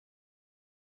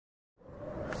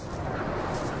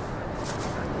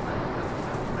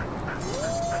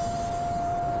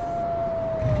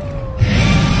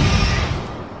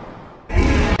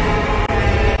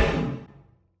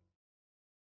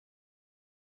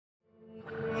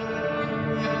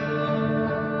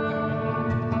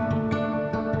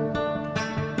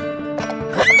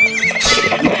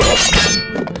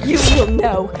You will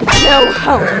know no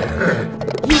home.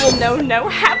 You will know no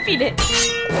happiness.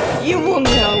 You will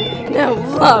know no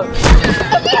love.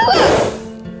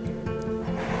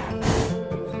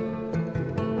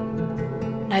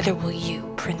 Neither will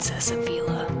you, Princess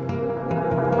Avila.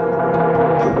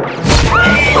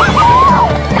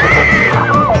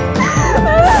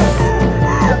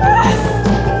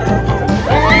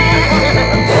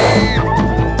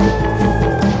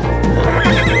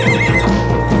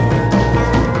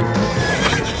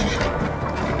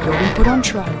 You'll be put on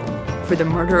trial for the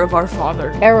murder of our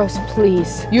father. Eros,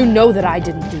 please. You know that I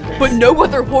didn't do this. But no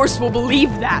other horse will believe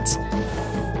that.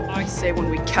 I say when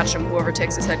we catch him, whoever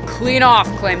takes his head clean off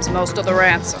claims most of the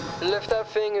ransom. Left that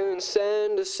finger and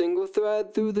send a single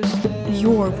thread through the stain.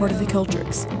 You're part of the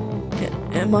Keldricks.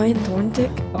 Am I in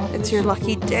Thorntick? It's your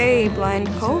lucky day, blind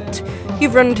colt.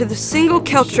 You've run into the single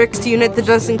Keldricks unit that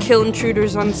doesn't kill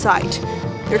intruders on sight.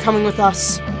 You're coming with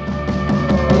us.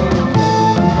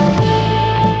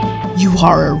 You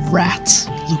are a rat,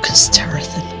 Lucas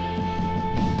Terethan.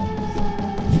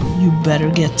 You better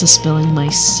get to spilling my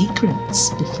secrets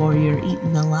before you're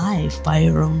eaten alive by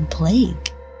your own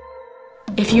plague.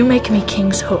 If you make me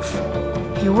King's Hoof,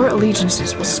 your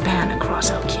allegiances will span across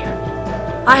Elkir.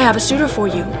 I have a suitor for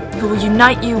you who will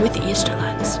unite you with the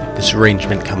Easterlands. This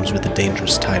arrangement comes with a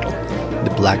dangerous title,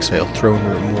 the Blacksvale throne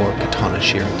room or Katana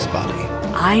Sheeran's body.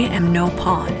 I am no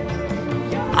pawn.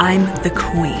 I'm the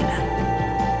queen.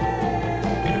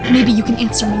 Maybe you can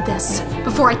answer me this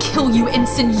before I kill you and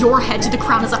send your head to the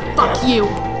crown as a fuck you.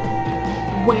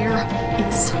 Where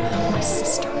is my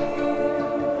sister?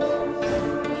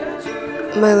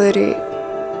 My lady,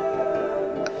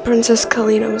 Princess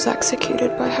Kalina was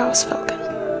executed by House Falcon.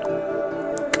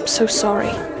 I'm so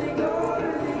sorry.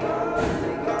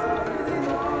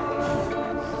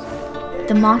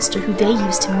 The monster who they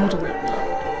used to mutilate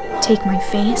me. Take my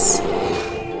face.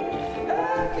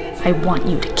 I want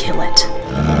you to kill it.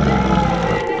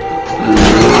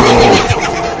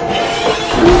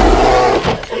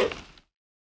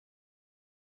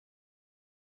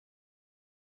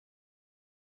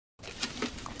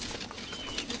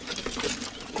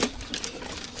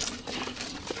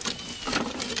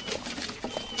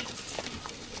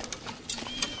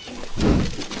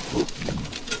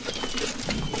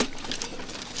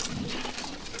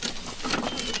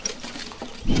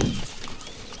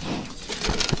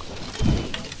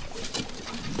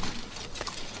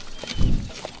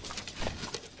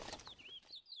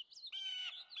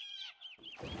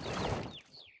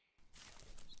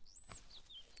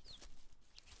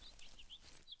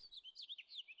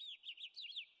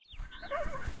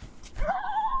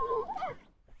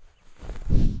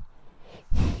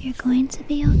 You're going to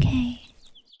be okay.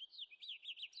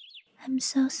 I'm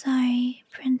so sorry,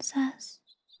 Princess.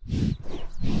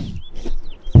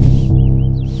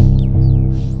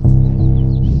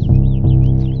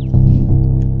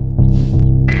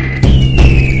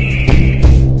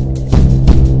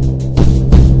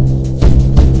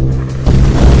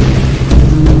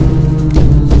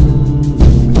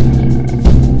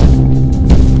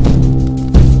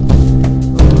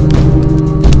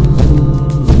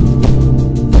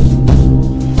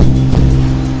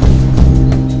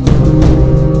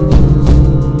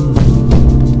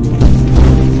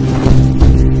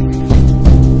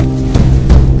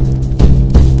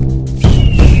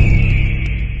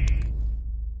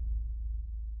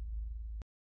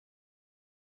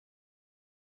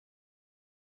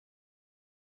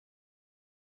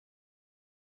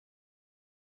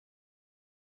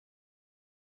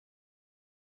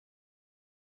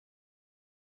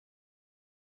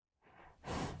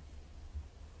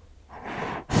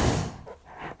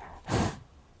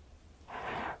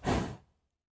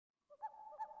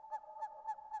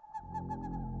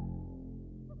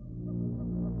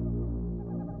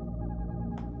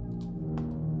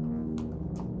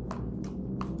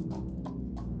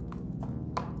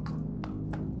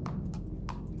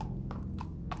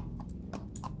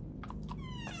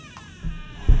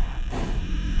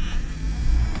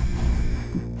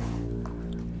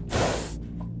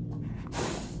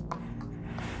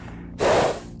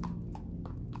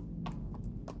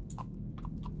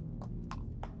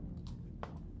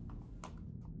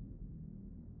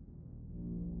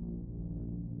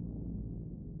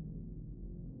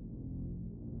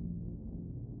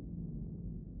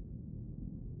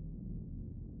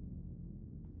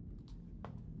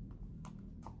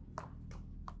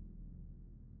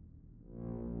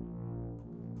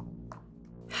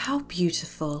 How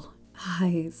beautiful.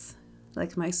 Eyes,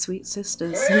 like my sweet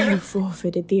sister's. You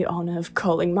forfeited the honor of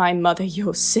calling my mother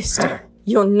your sister.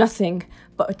 You're nothing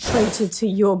but a traitor to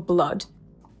your blood.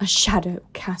 a shadow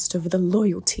cast over the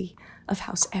loyalty of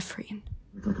House Ephraim.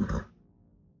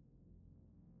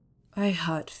 I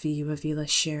hurt for you, Avila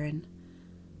Shirin.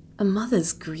 A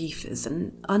mother's grief is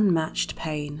an unmatched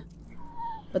pain.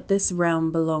 But this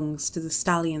realm belongs to the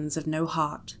stallions of no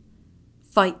heart.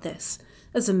 Fight this,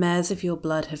 as the mares of your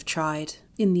blood have tried.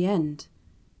 In the end,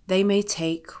 they may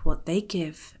take what they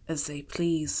give as they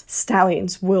please.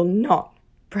 Stallions will not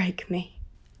break me,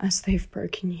 as they've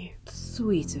broken you.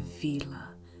 Sweet Avila,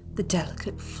 the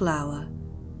delicate flower,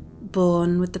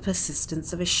 born with the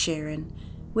persistence of a Shirin,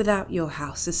 without your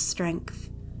house's strength.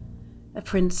 A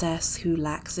princess who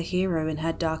lacks a hero in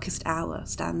her darkest hour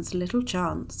stands little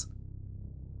chance.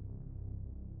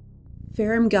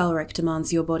 Firim Galric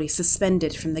demands your body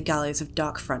suspended from the gallows of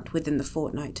Darkfront within the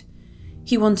fortnight.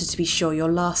 He wanted to be sure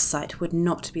your last sight would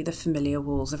not be the familiar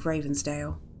walls of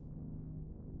Ravensdale.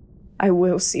 I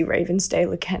will see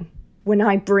Ravensdale again, when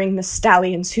I bring the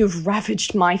stallions who have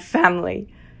ravaged my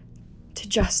family to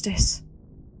justice.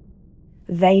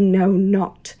 They know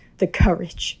not the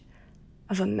courage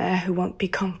of a mare who won't be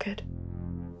conquered.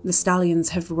 The stallions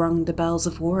have rung the bells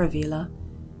of war, Avila.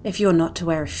 If you're not to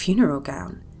wear a funeral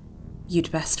gown,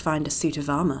 you'd best find a suit of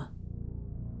armor.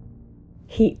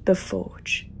 Heat the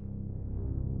forge.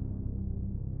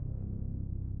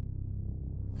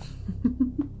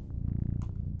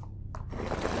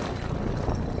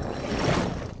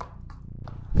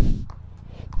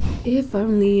 If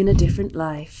only in a different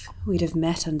life, we'd have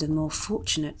met under more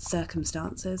fortunate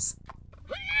circumstances.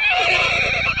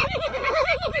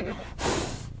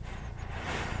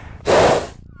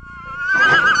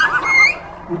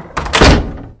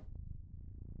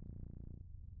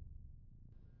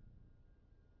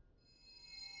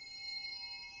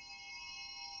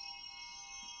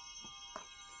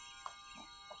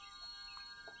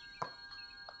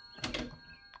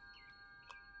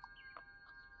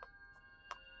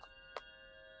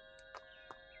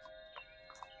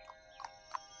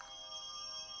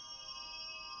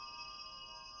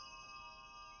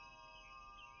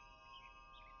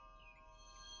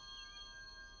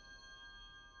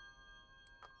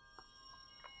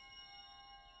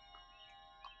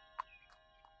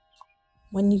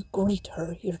 When you greet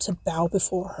her, you're to bow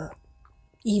before her,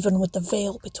 even with the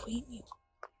veil between you.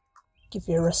 Give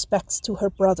your respects to her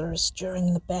brothers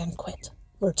during the banquet.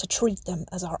 We're to treat them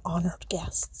as our honored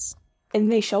guests.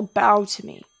 And they shall bow to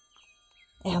me.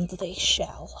 And they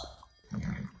shall.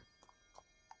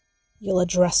 You'll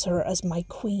address her as my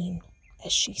queen,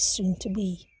 as she's soon to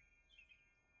be.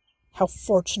 How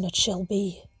fortunate she'll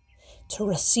be to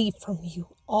receive from you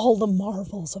all the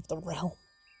marvels of the realm.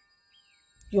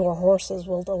 Your horses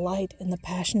will delight in the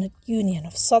passionate union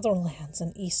of Sutherlands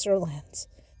and Easterlands.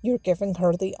 You're giving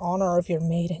her the honor of your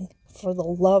mating for the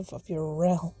love of your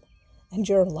realm and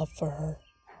your love for her.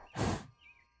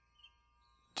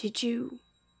 Did you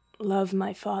love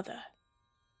my father?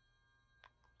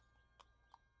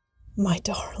 My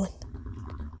darling.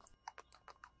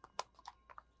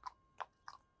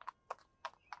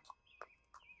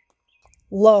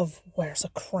 Love wears a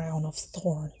crown of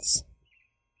thorns.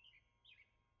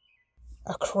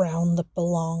 A crown that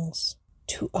belongs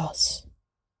to us.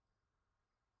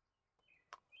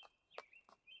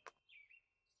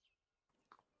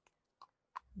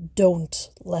 Don't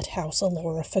let House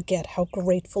Alora forget how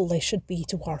grateful they should be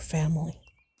to our family.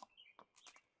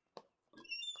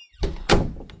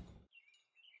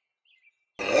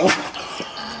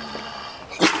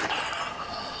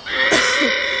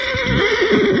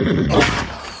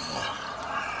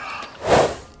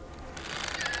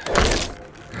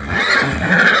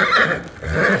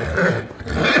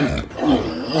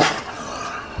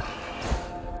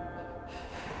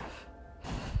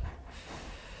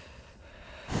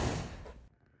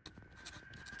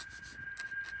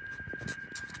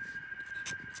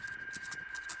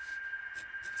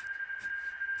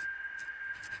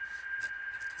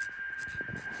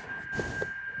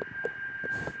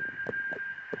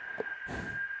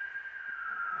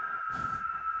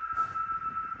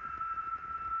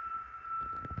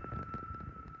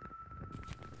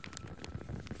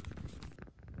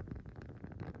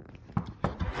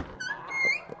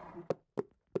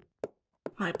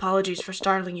 My apologies for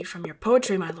startling you from your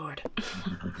poetry, my lord.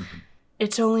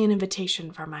 It's only an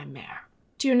invitation for my mare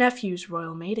to your nephew's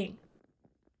royal mating.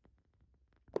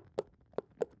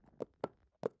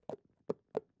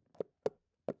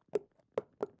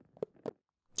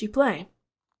 Do you play?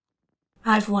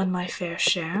 I've won my fair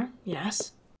share,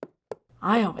 yes.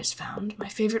 I always found my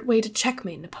favorite way to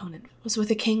checkmate an opponent was with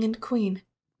a king and queen.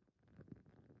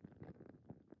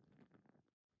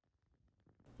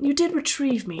 You did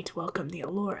retrieve me to welcome the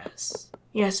Aloras.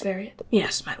 Yes, Variet?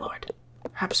 Yes, my lord.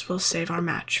 Perhaps we'll save our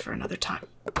match for another time.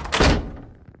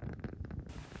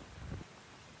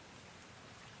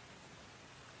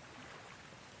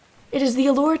 It is the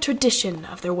Allura tradition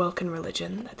of their Welkin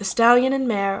religion that the stallion and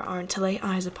mare aren't to lay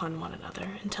eyes upon one another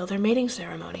until their mating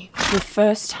ceremony. The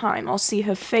first time I'll see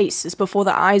her face is before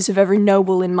the eyes of every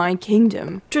noble in my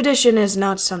kingdom. Tradition is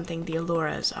not something the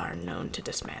Alluras are known to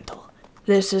dismantle.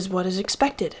 This is what is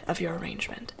expected of your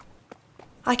arrangement.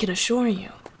 I can assure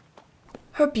you,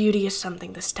 her beauty is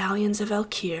something the stallions of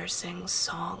Elkir sing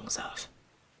songs of.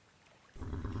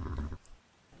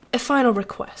 A final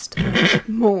request.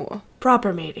 More.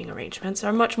 Proper mating arrangements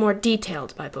are much more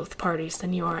detailed by both parties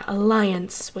than your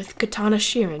alliance with Katana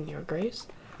Shirin, Your Grace.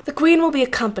 The Queen will be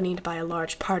accompanied by a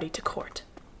large party to court.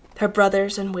 Her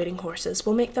brothers and waiting horses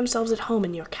will make themselves at home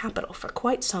in your capital for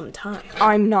quite some time.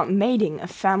 I'm not mating a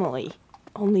family,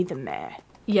 only the mare.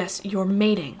 Yes, your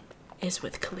mating is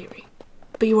with Kaliri,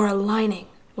 but you are aligning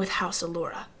with House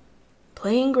Allura.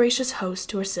 Playing gracious host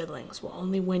to her siblings will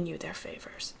only win you their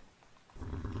favors.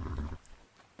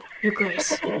 Your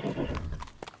Grace.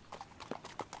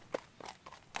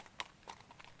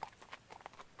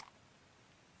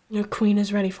 Your queen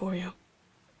is ready for you.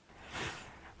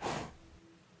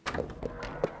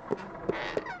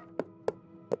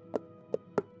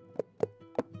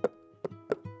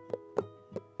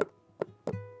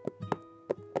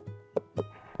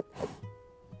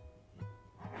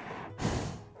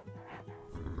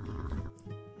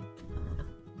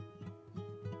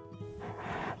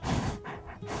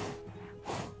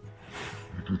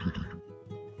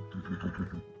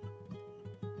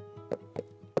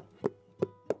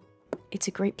 It's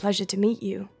a great pleasure to meet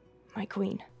you, my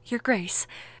queen. Your Grace,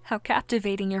 how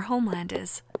captivating your homeland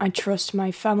is. I trust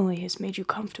my family has made you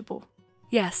comfortable.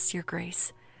 Yes, Your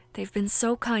Grace. They've been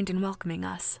so kind in welcoming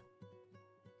us.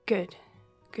 Good,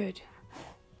 good.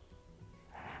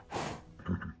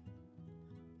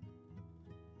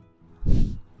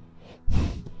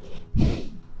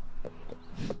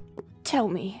 Tell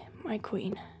me, my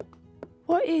queen,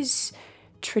 what is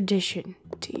tradition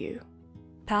to you?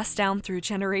 Passed down through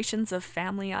generations of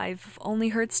family I've only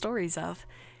heard stories of.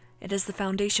 It is the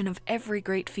foundation of every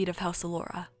great feat of House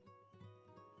Allura.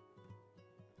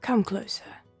 Come closer.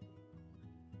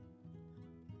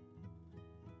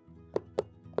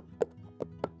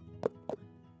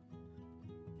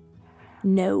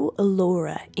 No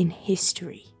Allura in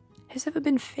history has ever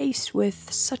been faced with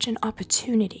such an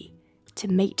opportunity to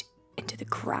mate into the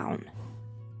crown.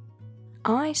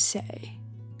 I say,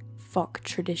 fuck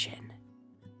tradition.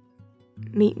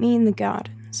 Meet me in the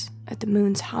gardens, at the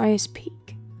moon's highest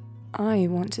peak. I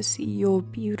want to see your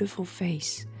beautiful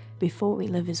face before we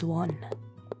live as one.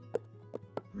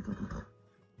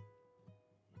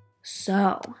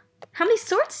 So, how many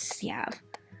swords does he have?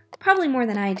 Probably more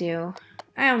than I do.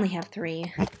 I only have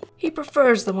 3. He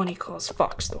prefers the one he calls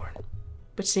Foxthorn.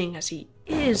 But seeing as he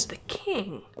is the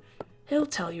king, he'll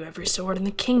tell you every sword in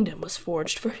the kingdom was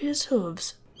forged for his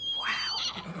hooves.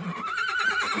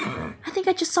 I think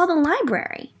I just saw the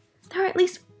library. There are at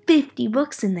least 50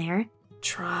 books in there.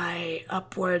 Try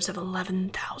upwards of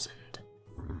 11,000.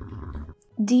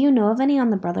 Do you know of any on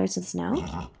the Brothers of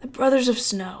Snow? The Brothers of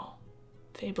Snow.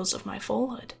 Fables of my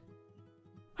foalhood.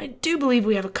 I do believe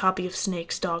we have a copy of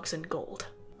Snakes, Dogs, and Gold.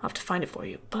 I'll have to find it for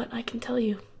you, but I can tell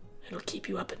you, it'll keep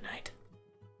you up at night.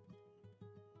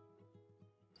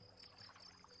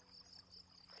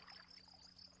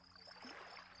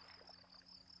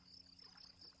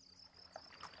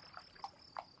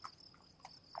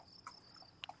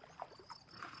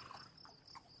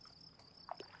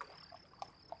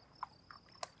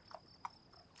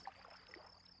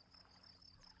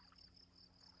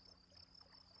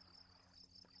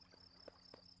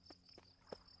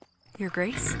 Your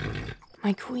Grace?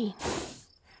 My queen.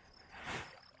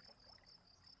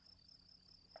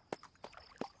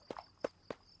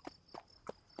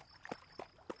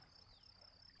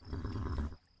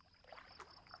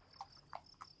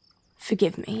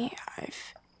 Forgive me,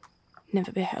 I've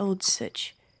never beheld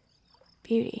such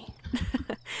beauty.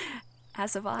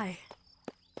 As have I.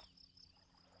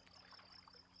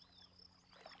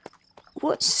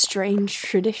 What strange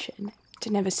tradition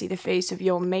to never see the face of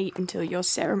your mate until your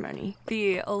ceremony.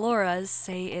 The Alluras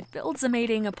say it builds a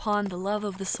mating upon the love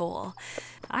of the soul.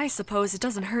 I suppose it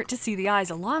doesn't hurt to see the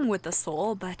eyes along with the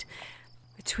soul, but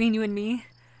between you and me,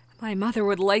 my mother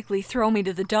would likely throw me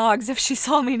to the dogs if she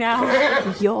saw me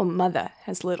now. Your mother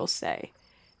has little say,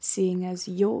 seeing as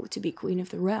you're to be queen of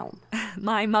the realm.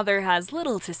 My mother has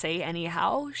little to say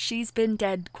anyhow. She's been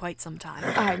dead quite some time.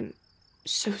 I'm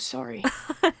so sorry.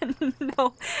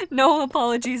 No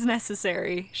apologies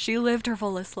necessary. She lived her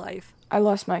fullest life. I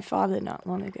lost my father not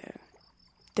long ago.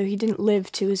 Though he didn't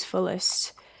live to his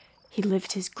fullest, he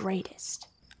lived his greatest.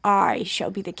 I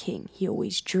shall be the king he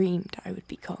always dreamed I would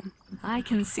become. I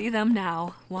can see them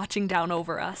now, watching down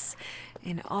over us,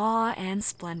 in awe and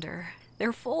splendor,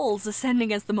 their foals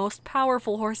ascending as the most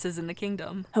powerful horses in the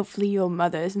kingdom. Hopefully your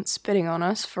mother isn't spitting on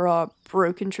us for our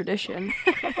broken tradition.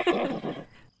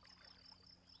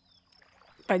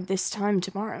 By this time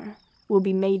tomorrow, we'll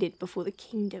be mated before the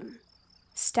kingdom,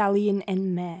 stallion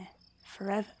and mare,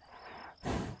 forever.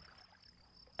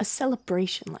 A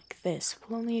celebration like this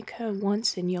will only occur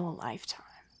once in your lifetime.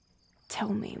 Tell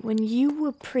me, when you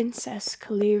were Princess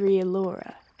Caleria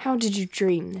Laura, how did you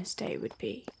dream this day would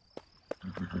be?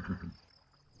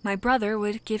 My brother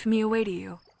would give me away to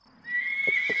you.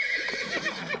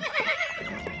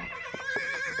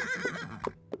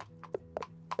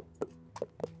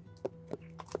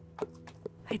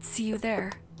 I'd see you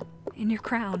there, in your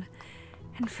crown,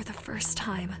 and for the first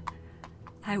time,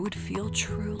 I would feel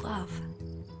true love.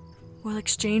 We'll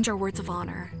exchange our words of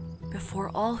honor before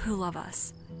all who love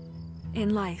us.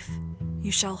 In life,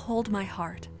 you shall hold my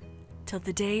heart till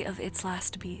the day of its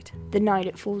last beat. The night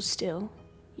it falls still,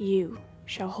 you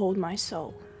shall hold my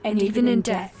soul, and even in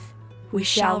death, we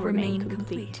shall remain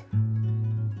complete.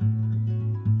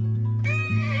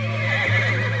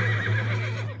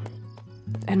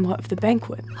 And what of the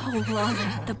banquet? Oh,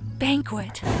 love, the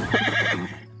banquet.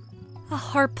 A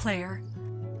harp player.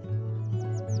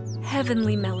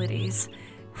 Heavenly melodies,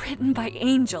 written by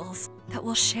angels, that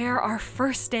we'll share our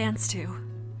first dance to.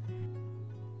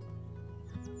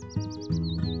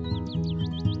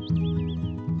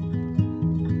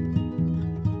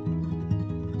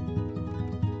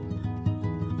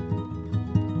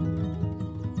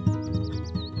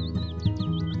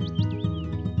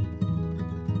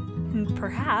 And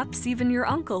perhaps even your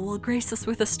uncle will grace us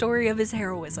with a story of his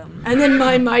heroism. And then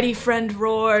my mighty friend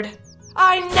roared,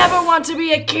 "I never want to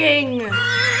be a king!"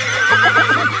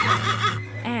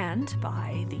 And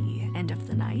by the end of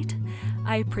the night,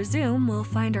 I presume we'll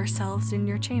find ourselves in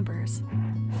your chambers.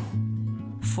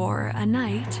 For a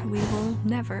night we will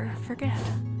never forget.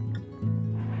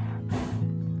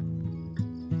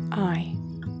 I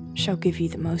shall give you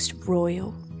the most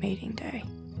royal mating day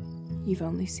you've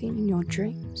only seen in your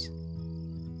dreams.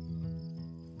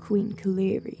 Queen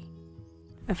Caleria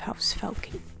of House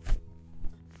Falcon.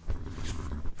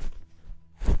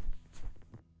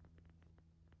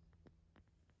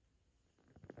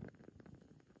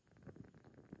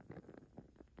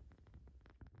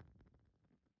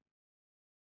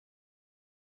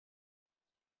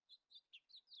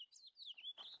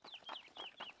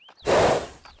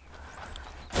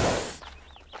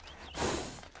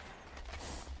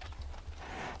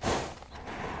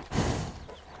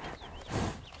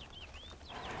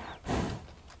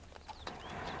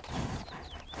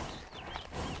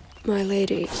 My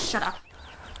lady. Shut up.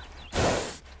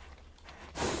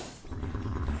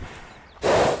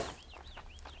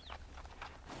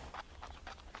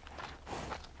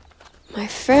 My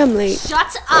family.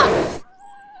 Shut up!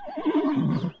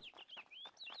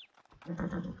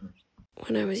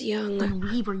 When I was young. When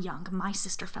we were young, my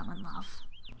sister fell in love.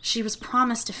 She was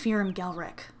promised to Firam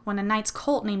Gelric when a knight's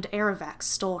colt named Aravex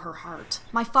stole her heart.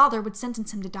 My father would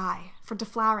sentence him to die for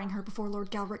deflowering her before Lord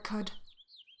Gelric could.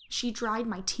 She dried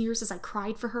my tears as I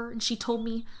cried for her, and she told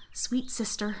me, "Sweet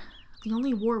sister, the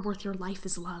only war worth your life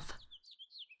is love."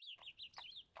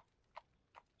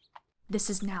 This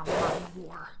is now my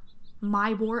war.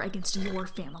 My war against your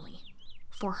family.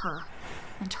 For her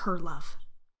and her love.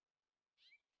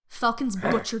 Falcons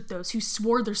butchered those who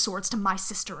swore their swords to my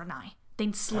sister and I. They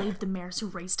enslaved the mares who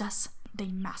raised us. They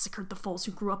massacred the foals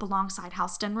who grew up alongside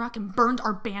House Denrock and burned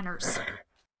our banners.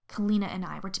 Kalina and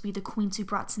I were to be the queens who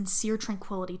brought sincere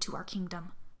tranquility to our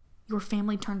kingdom. Your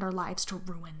family turned our lives to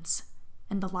ruins,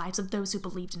 and the lives of those who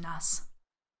believed in us.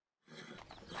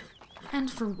 And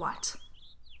for what?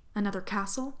 Another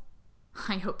castle?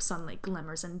 I hope sunlight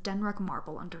glimmers and Denrock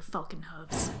marble under falcon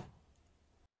hooves.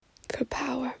 For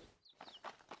power.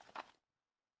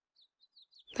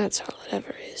 That's all it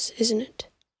ever is, isn't it?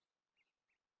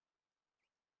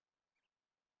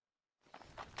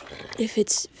 If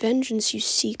it's vengeance you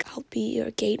seek, I'll be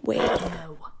your gateway.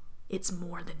 No, it's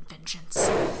more than vengeance.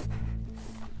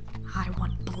 I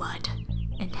want blood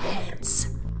and heads.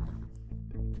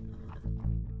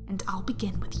 And I'll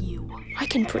begin with you. I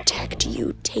can protect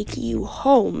you, take you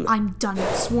home. I'm done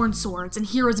with sworn swords and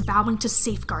heroes vowing to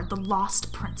safeguard the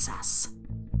lost princess.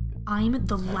 I'm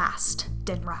the last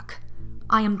Denrock.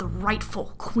 I am the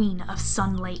rightful queen of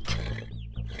Sun Lake.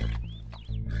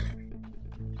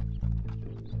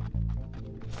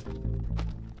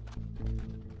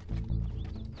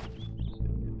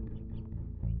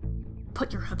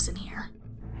 put your hooves in here.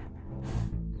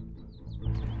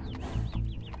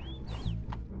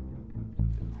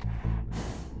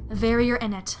 Verrier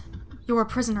Innet, you're a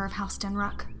prisoner of House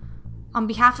Denruck. On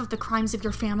behalf of the crimes of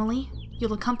your family,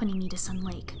 you'll accompany me to Sun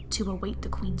Lake to await the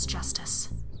Queen's justice,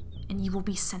 and you will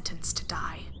be sentenced to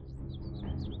die.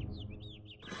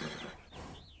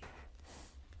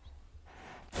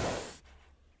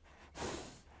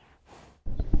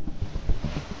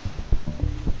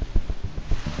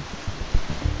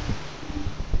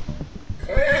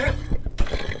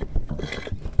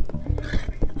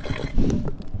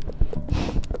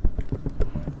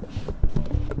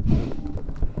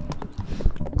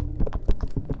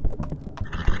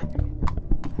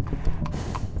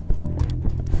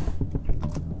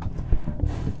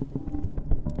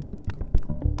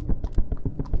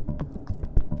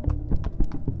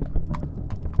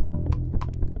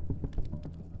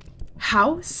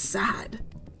 How sad.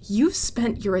 You've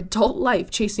spent your adult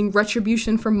life chasing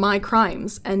retribution for my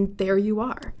crimes, and there you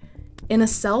are, in a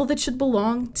cell that should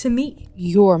belong to me.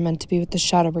 You're meant to be with the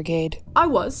Shadow Brigade. I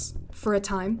was, for a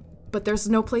time, but there's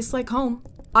no place like home.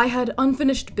 I had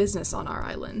unfinished business on our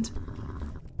island.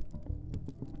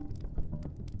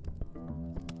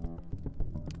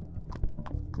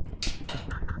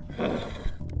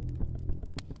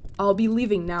 I'll be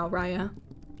leaving now, Raya.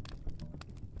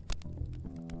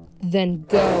 Then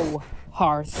go,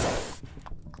 Hearth.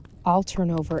 I'll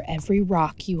turn over every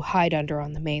rock you hide under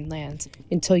on the mainland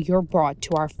until you're brought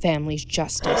to our family's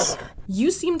justice.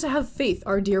 You seem to have faith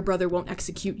our dear brother won't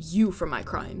execute you for my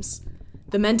crimes.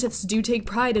 The Mentiths do take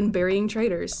pride in burying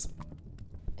traitors.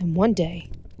 And one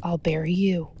day, I'll bury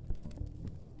you.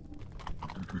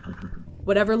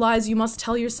 Whatever lies you must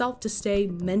tell yourself to stay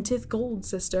Mentith gold,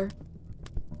 sister.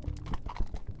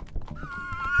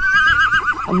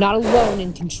 I'm not alone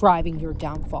in contriving your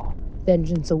downfall.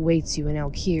 Vengeance awaits you in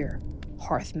Elkir,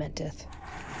 Hearth Mentith.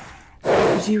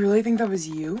 Do you really think that was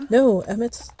you? No,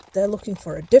 Emmett. They're looking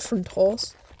for a different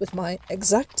horse with my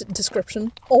exact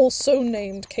description, also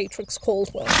named Catrix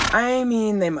Caldwell. I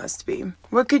mean, they must be.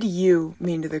 What could you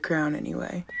mean to the crown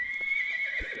anyway?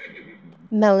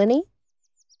 Melanie?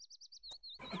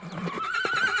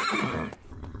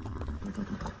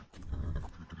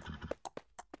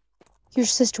 Your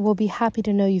sister will be happy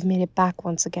to know you've made it back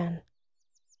once again.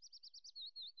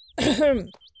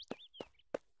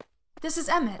 This is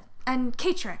Emmett and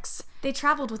Catrix. They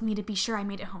traveled with me to be sure I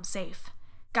made it home safe.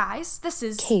 Guys, this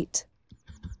is... Kate.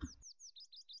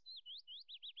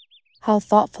 How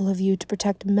thoughtful of you to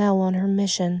protect Mel on her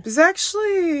mission. It's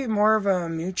actually more of a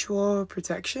mutual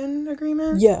protection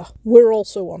agreement. Yeah, we're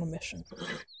also on a mission.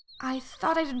 I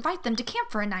thought I'd invite them to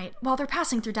camp for a night while they're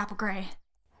passing through Dapple Gray.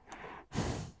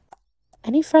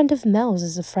 Any friend of Mel's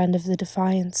is a friend of the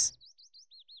Defiance.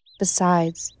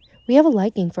 Besides, we have a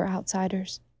liking for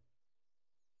outsiders.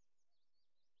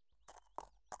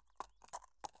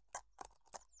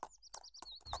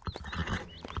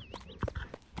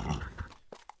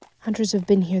 Hunters have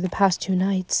been here the past 2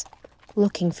 nights,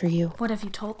 looking for you. What have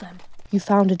you told them? You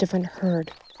found a different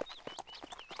herd.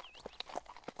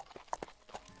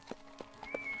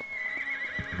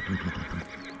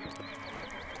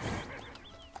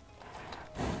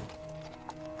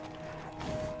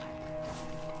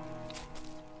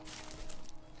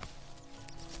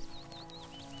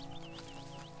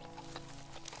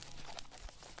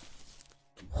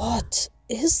 What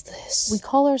is this? We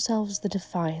call ourselves the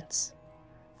Defiance.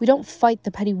 We don't fight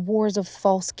the petty wars of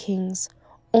false kings,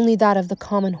 only that of the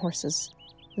common horses.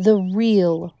 The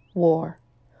real war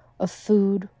of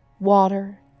food,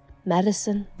 water,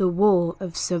 medicine. The war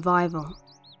of survival.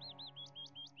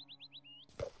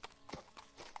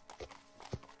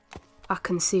 I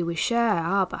can see we share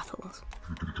our battles.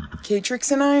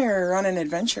 Catrix and I are on an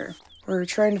adventure. We're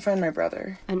trying to find my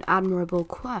brother. An admirable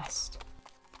quest.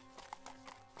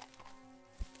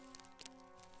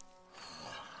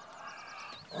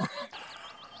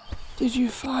 Did you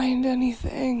find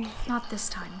anything? Not this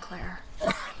time, Claire.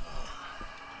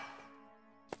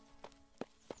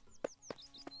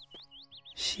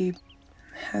 She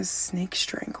has snake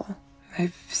strangle.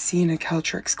 I've seen a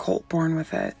Caltrix colt born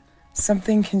with it.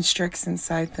 Something constricts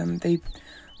inside them. They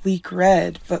leak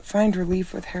red, but find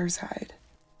relief with hare's hide.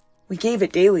 We gave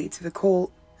it daily to the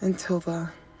colt until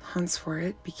the hunts for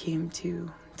it became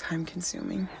too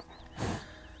time-consuming.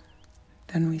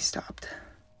 Then we stopped.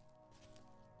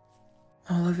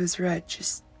 All of his red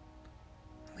just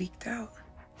leaked out.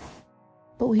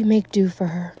 But we make do for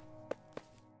her.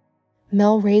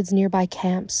 Mel raids nearby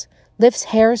camps, lifts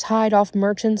hare's hide off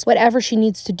merchants, whatever she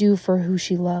needs to do for who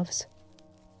she loves.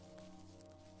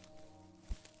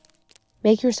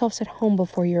 Make yourselves at home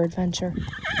before your adventure.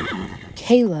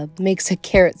 Caleb makes a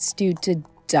carrot stew to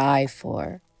die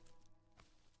for.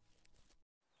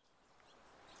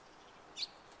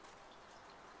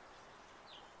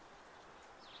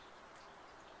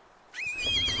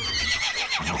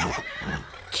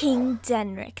 King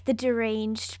Denric the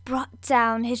Deranged brought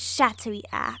down his shadowy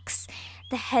axe,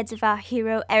 the head of our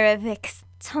hero Erevix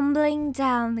tumbling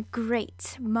down the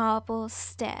great marble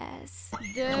stairs.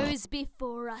 Those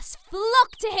before us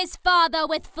flocked to his father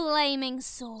with flaming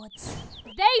swords.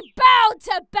 They bowed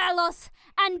to Belos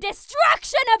and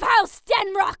destruction of House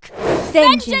Denrock.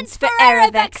 Vengeance for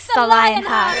Erevix the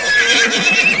Lionheart.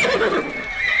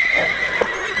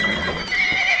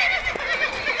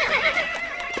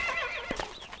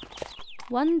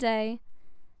 One day,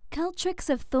 Celtrix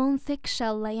of Thornthik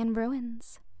shall lay in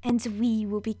ruins. And we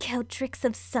will be Celtrix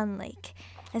of Sunlake,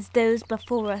 as those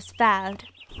before us vowed.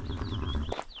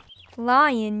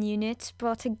 Lion Unit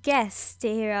brought a guest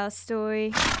to hear our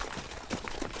story.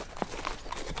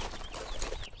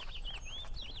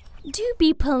 Do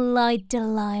be polite,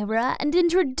 Delira, and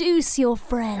introduce your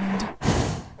friend.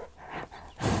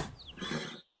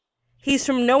 He's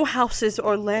from no houses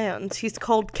or lands. He's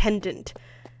called Kendant.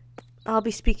 I'll be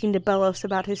speaking to Belos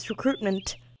about his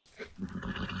recruitment.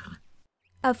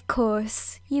 Of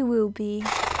course, you will be.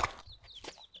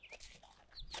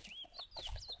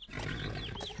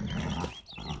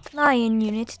 Lion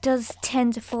Unit does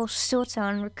tend to fall shorter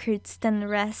on recruits than the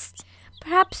rest.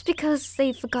 Perhaps because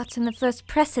they've forgotten the first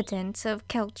precedent of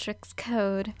Celtric's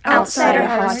code. Outsider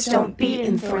hearts don't beat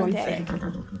in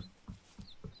Thornthik.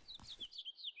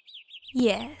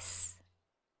 Yes.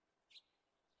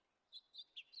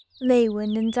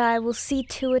 Leywind and I will see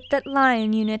to it that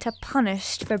Lion Unit are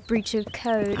punished for breach of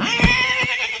code.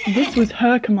 This was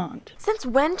her command. Since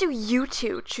when do you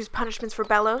two choose punishments for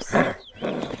Belos?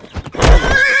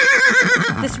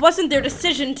 This wasn't their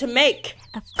decision to make.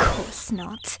 Of course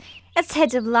not. As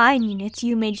head of Lion Unit,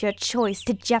 you made your choice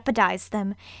to jeopardize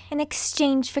them in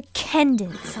exchange for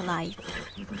Kendant's life.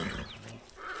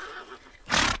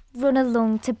 Run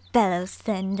along to Belos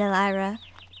then, Delira.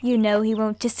 You know he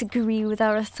won't disagree with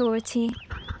our authority.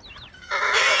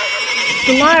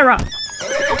 Delira!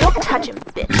 Don't touch him,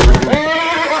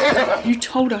 bitch. You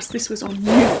told us this was on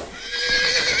you.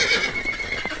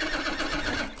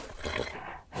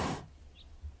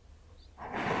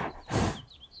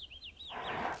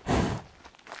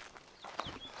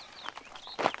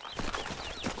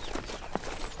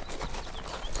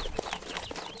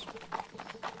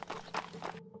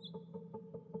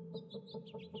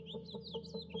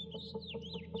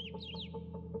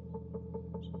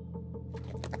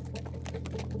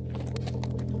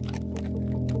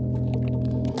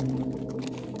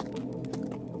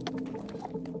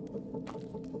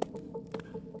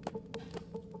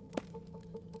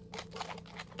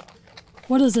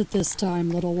 What is it this time,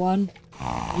 little one?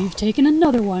 You've taken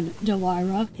another one,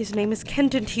 Delira. His name is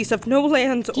Kendant. He's of no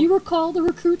lands. Do you recall the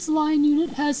recruits Lion Unit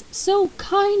has so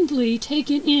kindly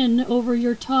taken in over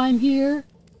your time here?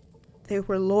 They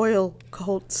were loyal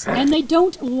cults. And they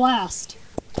don't last.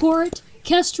 Corit,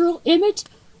 Kestrel, Emmett,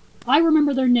 I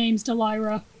remember their names,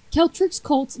 Delira. Celtric's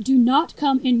cults do not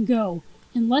come and go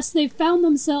unless they've found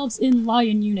themselves in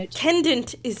Lion Unit.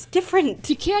 Kendant is different.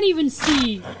 You can't even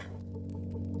see.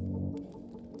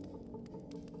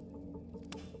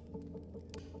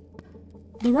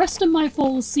 The rest of my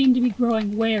foals seem to be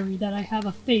growing wary that I have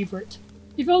a favorite.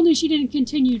 If only she didn't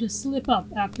continue to slip up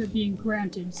after being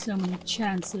granted so many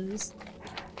chances.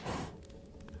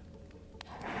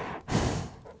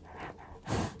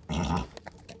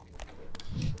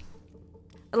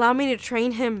 Allow me to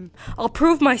train him. I'll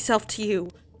prove myself to you.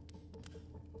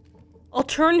 I'll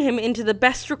turn him into the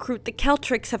best recruit the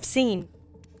Celtrix have seen.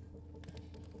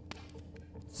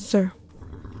 Sir,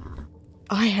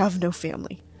 I have no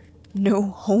family. No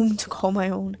home to call my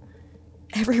own.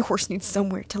 Every horse needs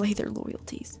somewhere to lay their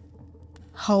loyalties.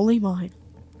 Wholly mine,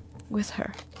 with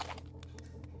her.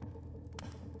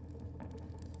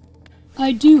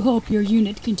 I do hope your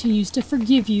unit continues to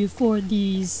forgive you for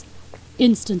these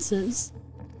instances.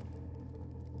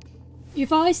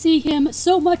 If I see him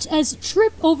so much as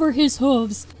trip over his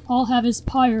hooves, I'll have his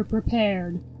pyre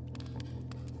prepared.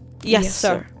 Yes,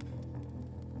 sir.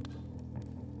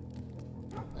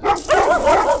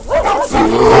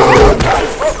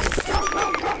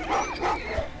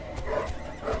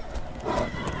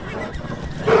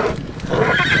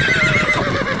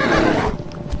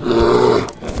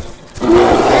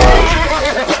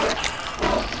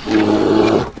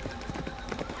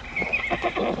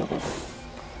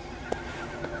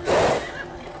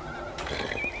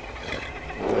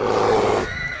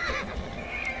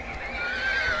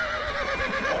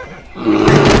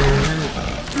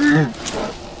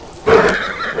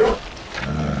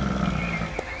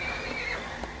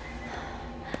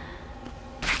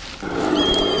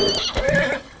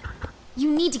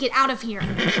 You need to get out of here.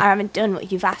 I haven't done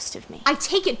what you've asked of me. I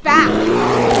take it back.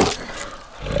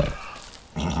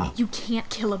 You can't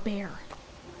kill a bear.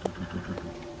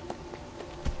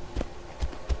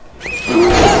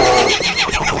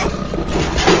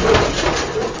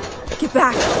 Get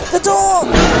back! The door!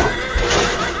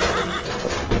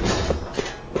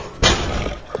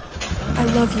 I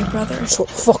love you, brother. Shut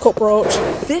the fuck up, Roach.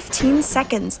 15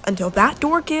 seconds until that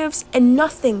door gives and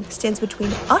nothing stands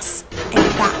between us and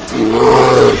that.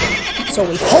 So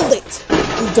we hold it.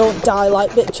 We don't die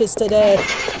like bitches today.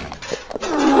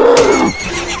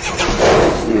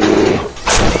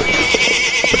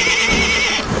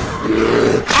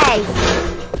 Hey!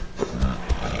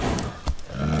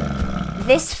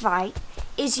 This fight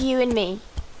is you and me,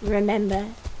 remember?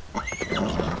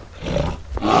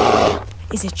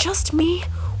 Is it just me,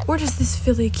 or does this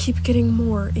filly keep getting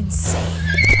more insane?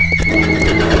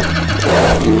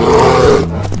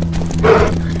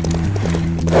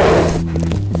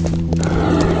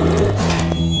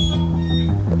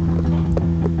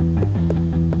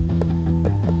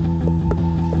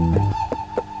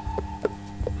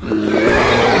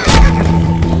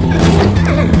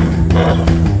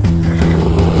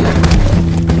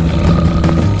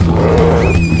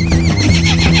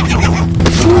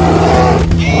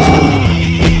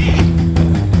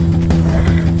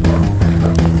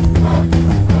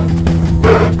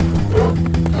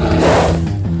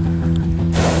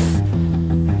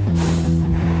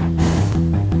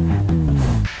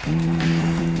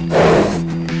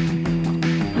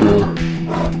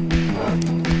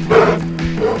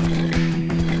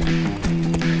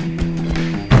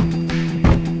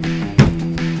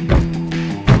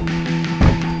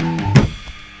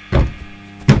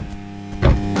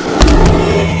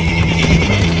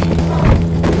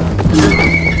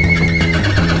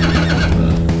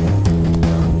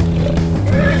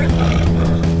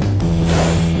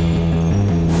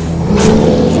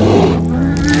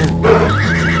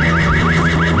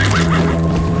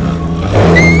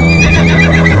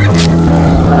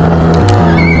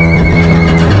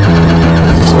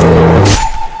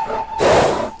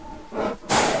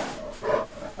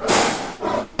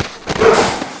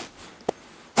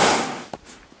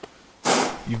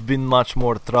 You've been much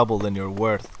more trouble than you're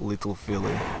worth, little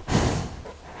filly.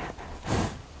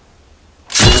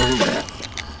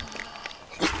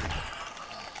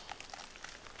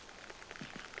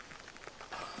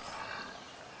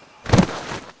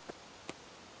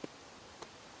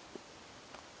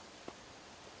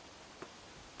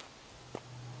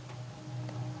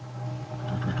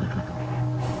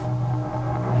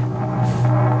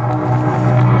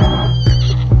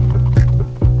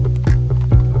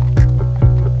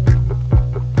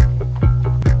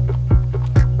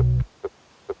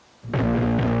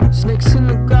 Snakes in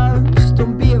the grass,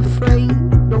 don't be afraid,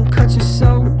 don't cut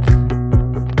yourself.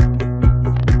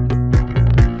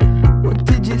 What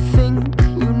did you think?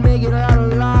 You'd make it out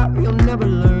alive, you'll never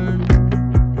learn.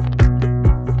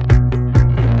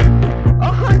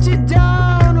 I'll hunt you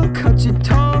down, I'll cut your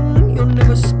tongue, you'll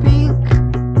never speak.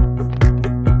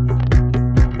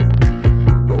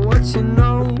 But what you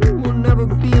know will never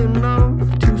be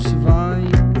enough to survive.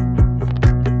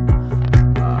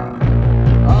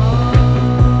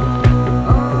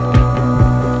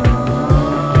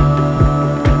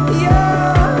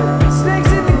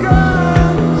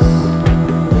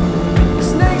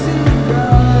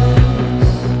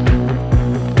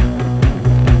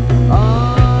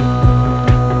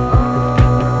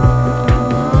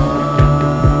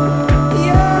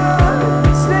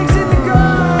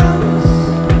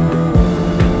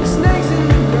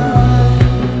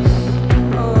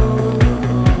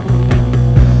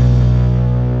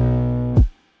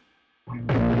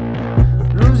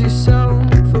 Lose yourself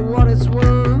for what it's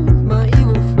worth, my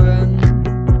evil friend.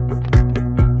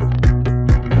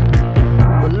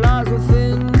 What lies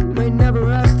within may never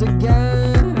rest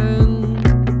again.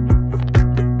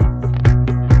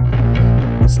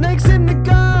 Snakes in the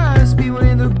grass,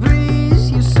 beware the breeze,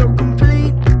 you're so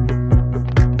complete.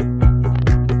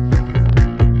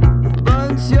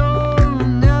 But you'll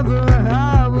never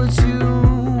have what you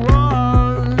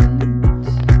want.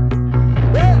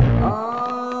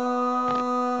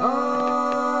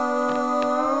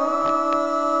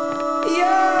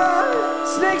 Yeah,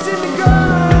 snakes in the grass.